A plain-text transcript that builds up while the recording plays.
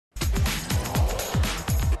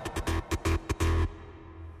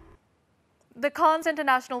The Cannes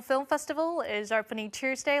International Film Festival is opening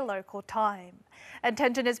Tuesday local time.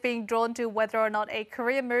 Attention is being drawn to whether or not a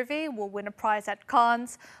Korean movie will win a prize at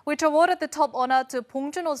Cannes, which awarded the top honor to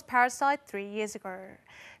Bong Joon-ho's Parasite 3 years ago.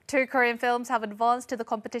 2 Korean films have advanced to the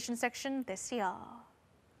competition section this year.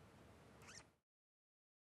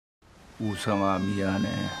 우성아 미안해.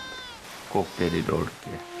 꼭 데리러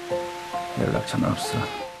올게. 연락처는 없어.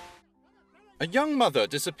 A young mother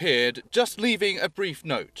disappeared, just leaving a brief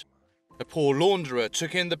note. A poor launderer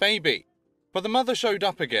took in the baby, but the mother showed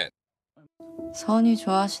up again. 선이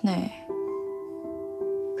좋아하시네.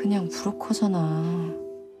 그냥 브로커잖아.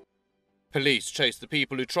 Police chased the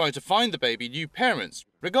people who tried to find the baby new parents,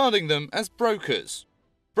 regarding them as brokers.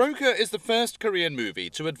 Broker is the first Korean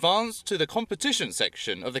movie to advance to the competition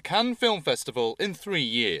section of the Cannes Film Festival in 3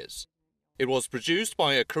 years. It was produced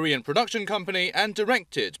by a Korean production company and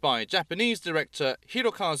directed by Japanese director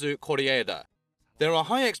Hirokazu Koreeda. There are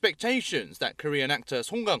high expectations that Korean actor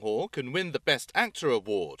Song Kang-ho can win the Best Actor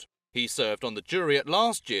award. He served on the jury at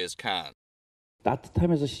last year's Cannes.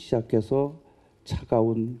 따뜻함에서 시작해서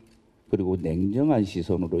차가운 그리고 냉정한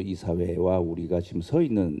시선으로 이 사회와 우리가 지금 서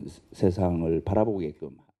있는 세상을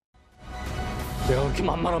바라보게끔. 내가 그렇게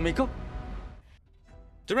만만합니까?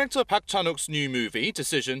 Director Park Chan-wook's new movie,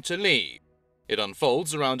 Decision to Leave. It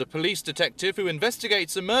unfolds around a police detective who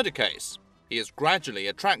investigates a murder case. He is gradually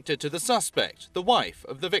attracted to the suspect, the wife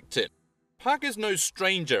of the victim. Park is no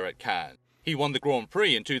stranger at Cannes. He won the Grand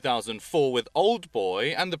Prix in 2004 with Old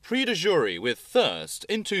Boy and the Prix de Jury with Thirst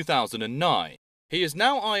in 2009. He is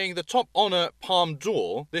now eyeing the top honor Palme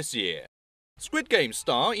d'Or this year. Squid Game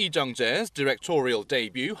star Lee Jung-jae's directorial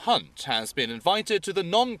debut, Hunt, has been invited to the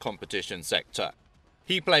non-competition sector.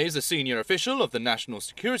 He plays a senior official of the National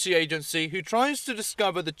Security Agency who tries to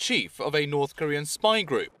discover the chief of a North Korean spy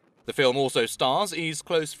group. The film also stars Lee's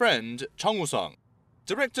close friend, Chung Woo-sung.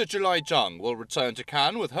 Director July Jung will return to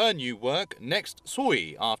Cannes with her new work, Next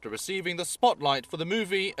Soy, after receiving the spotlight for the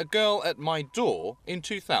movie A Girl at My Door in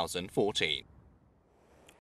 2014.